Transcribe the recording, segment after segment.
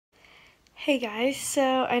Hey guys, so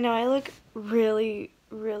I know I look really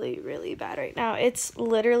bad right now. It's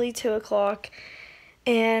literally 2 o'clock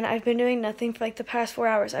and I've been doing nothing for like the past 4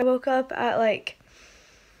 hours. I woke up at like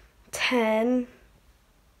 10.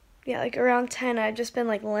 Yeah, like around 10. I've just been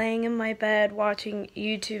like laying in my bed watching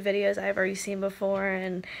YouTube videos I've already seen before,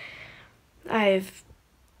 and I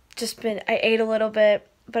ate a little bit,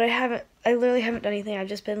 but I literally haven't done anything. I've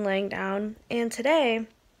just been laying down. And today,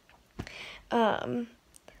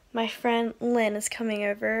 my friend Lynn is coming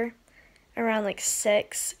over around like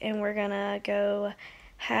 6, and we're gonna go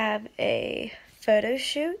have a photo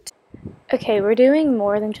shoot. Okay, we're doing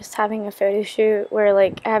more than just having a photo shoot. We're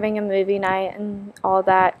like having a movie night and all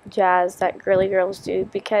that jazz that girly girls do,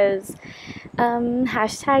 because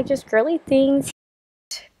hashtag just girly things.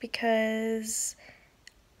 Because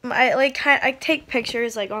I take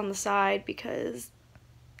pictures like on the side because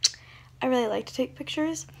I really like to take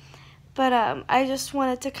pictures. But I just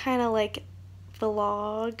wanted to kind of like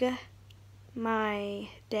vlog my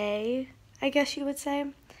day, I guess you would say.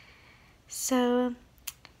 So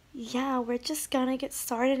yeah, we're just gonna get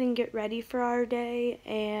started and get ready for our day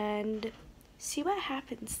and see what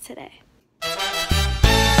happens today.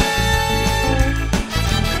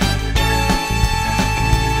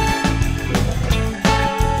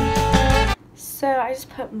 So I just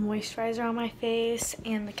put moisturizer on my face,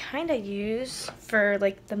 and the kind I use for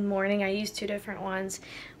like the morning, I use 2 different ones,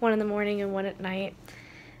 one in the morning and one at night.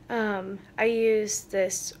 I use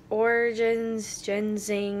this Origins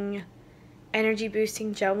Ginseng Energy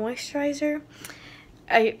Boosting Gel Moisturizer.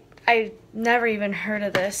 I never even heard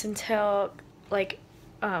of this until like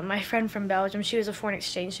my friend from Belgium. She was a foreign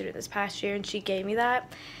exchange student this past year, and she gave me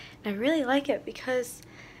that, and I really like it because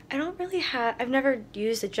I've never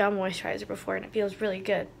used a gel moisturizer before, and it feels really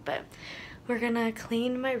good. But we're gonna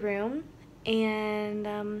clean my room,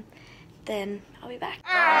 and then I'll be back.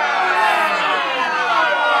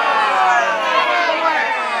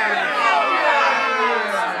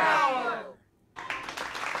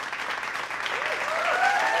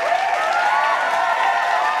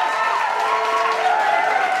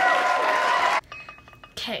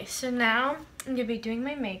 Okay, so now I'm gonna be doing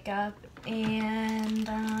my makeup, and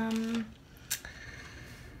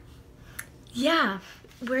yeah,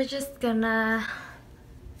 we're just gonna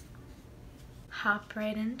hop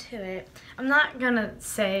right into it. I'm not gonna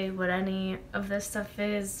say what any of this stuff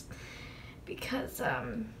is because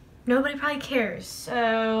nobody probably cares.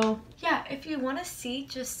 So yeah, if you want to see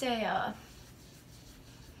just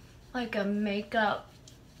like a makeup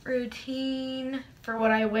routine for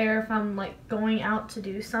what I wear if I'm like going out to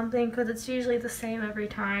do something, because it's usually the same every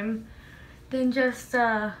time, then just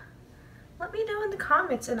let me know in the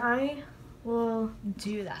comments and I will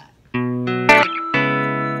do that.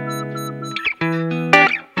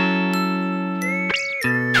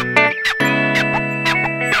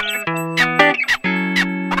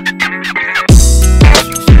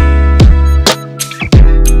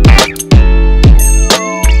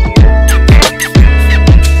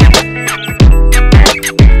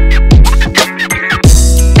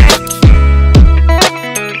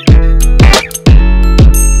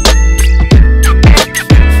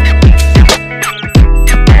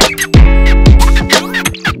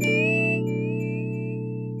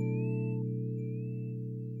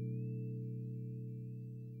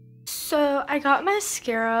 So I got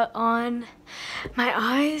mascara on my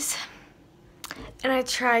eyes, and I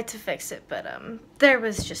tried to fix it, but there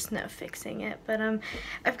was just no fixing it. But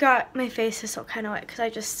I've got, my face is still kind of wet because I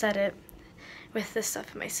just set it with this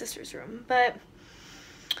stuff in my sister's room. But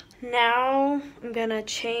now I'm gonna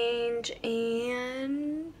change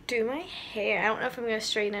and do my hair. I don't know if I'm gonna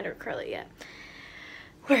straighten it or curl it yet.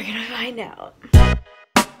 We're gonna find out.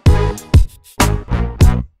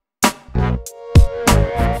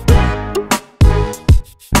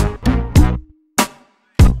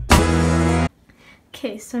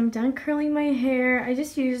 Okay, so I'm done curling my hair. I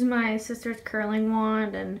just used my sister's curling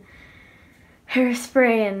wand and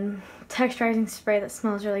hairspray and texturizing spray that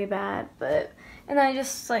smells really bad, and I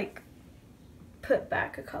just like put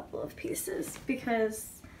back a couple of pieces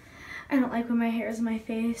because I don't like when my hair is in my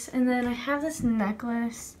face. And then I have this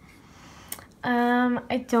necklace.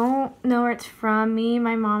 I don't know where it's from. Me,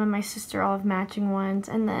 my mom, and my sister all have matching ones.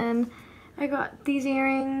 And then I got these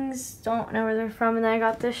earrings, don't know where they're from, and then I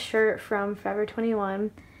got this shirt from Forever 21,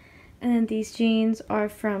 and then these jeans are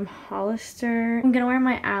from Hollister. I'm gonna wear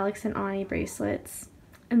my Alex and Ani bracelets,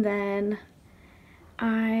 and then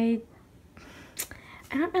I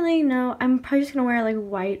don't really know, I'm probably just gonna wear like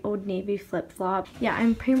white Old Navy flip-flop. Yeah,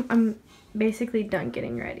 I'm basically done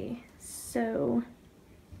getting ready, so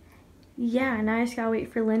yeah, now I just gotta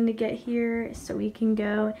wait for Lynn to get here so we can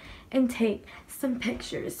go and take some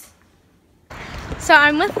pictures. So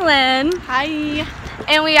I'm with Lynn. Hi.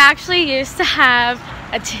 And we actually used to have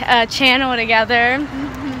a channel together.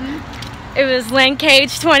 It was Lynn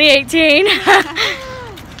Cage 2018.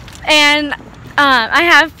 And I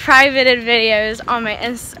have privated videos on my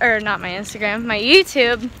not my Instagram, my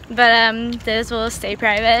YouTube, but those will stay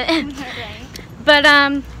private. Okay.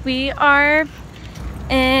 But we are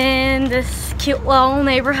in this cute little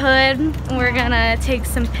neighborhood. We're gonna take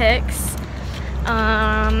some pics.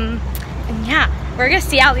 And yeah, we're gonna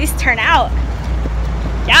see how these turn out.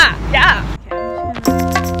 Yeah.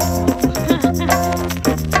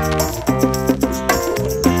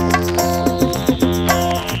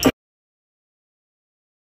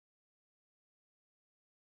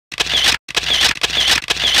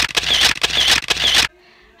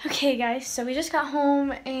 Okay guys, so we just got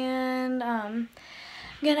home and I'm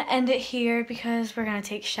gonna end it here because we're gonna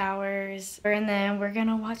take showers and then we're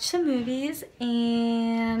gonna watch some movies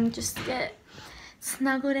and just get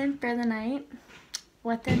snuggled in for the night.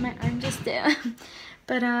 What did my arm just do?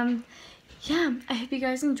 But yeah, I hope you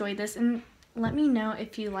guys enjoyed this and let me know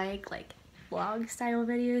if you like vlog style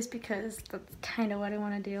videos because that's kind of what I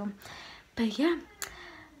want to do. But yeah,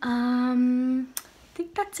 I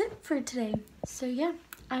think that's it for today. So yeah,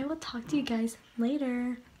 I will talk to you guys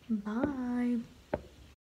later. Bye.